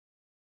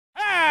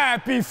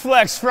Happy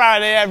Flex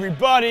Friday,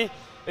 everybody.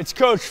 It's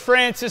Coach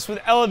Francis with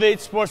Elevate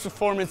Sports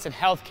Performance and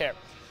Healthcare.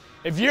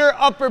 If your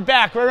upper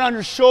back, right around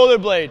your shoulder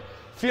blade,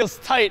 feels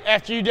tight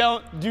after you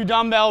don't do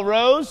dumbbell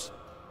rows,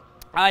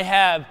 I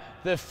have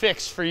the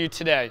fix for you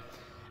today.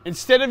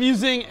 Instead of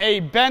using a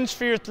bench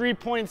for your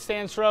three-point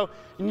stance row,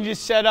 you need to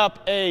set up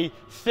a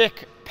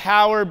thick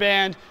power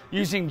band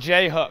using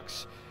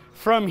J-hooks.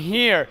 From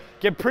here,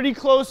 get pretty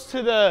close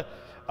to the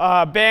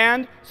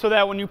band so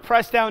that when you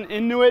press down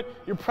into it,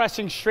 you're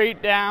pressing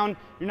straight down,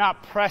 you're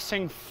not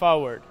pressing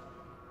forward.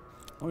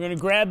 We're gonna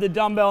grab the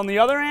dumbbell in the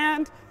other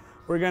hand,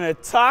 we're gonna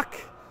tuck,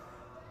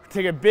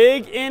 take a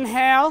big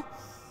inhale,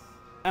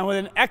 and with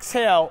an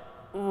exhale,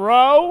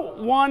 row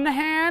one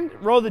hand,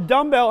 row the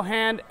dumbbell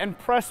hand, and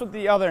press with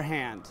the other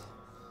hand.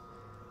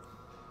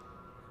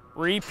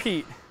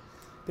 Repeat.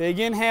 Big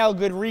inhale,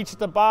 good reach at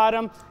the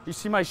bottom. You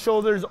see my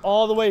shoulders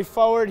all the way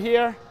forward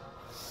here.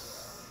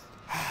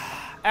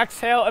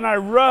 Exhale, and I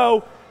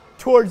row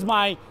towards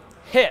my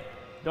hip.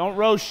 Don't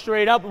row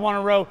straight up, you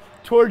wanna row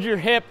towards your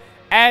hip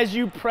as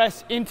you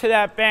press into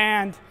that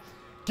band.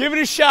 Give it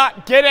a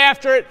shot, get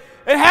after it,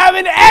 and have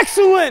an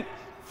excellent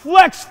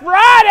Flex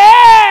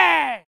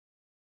Friday!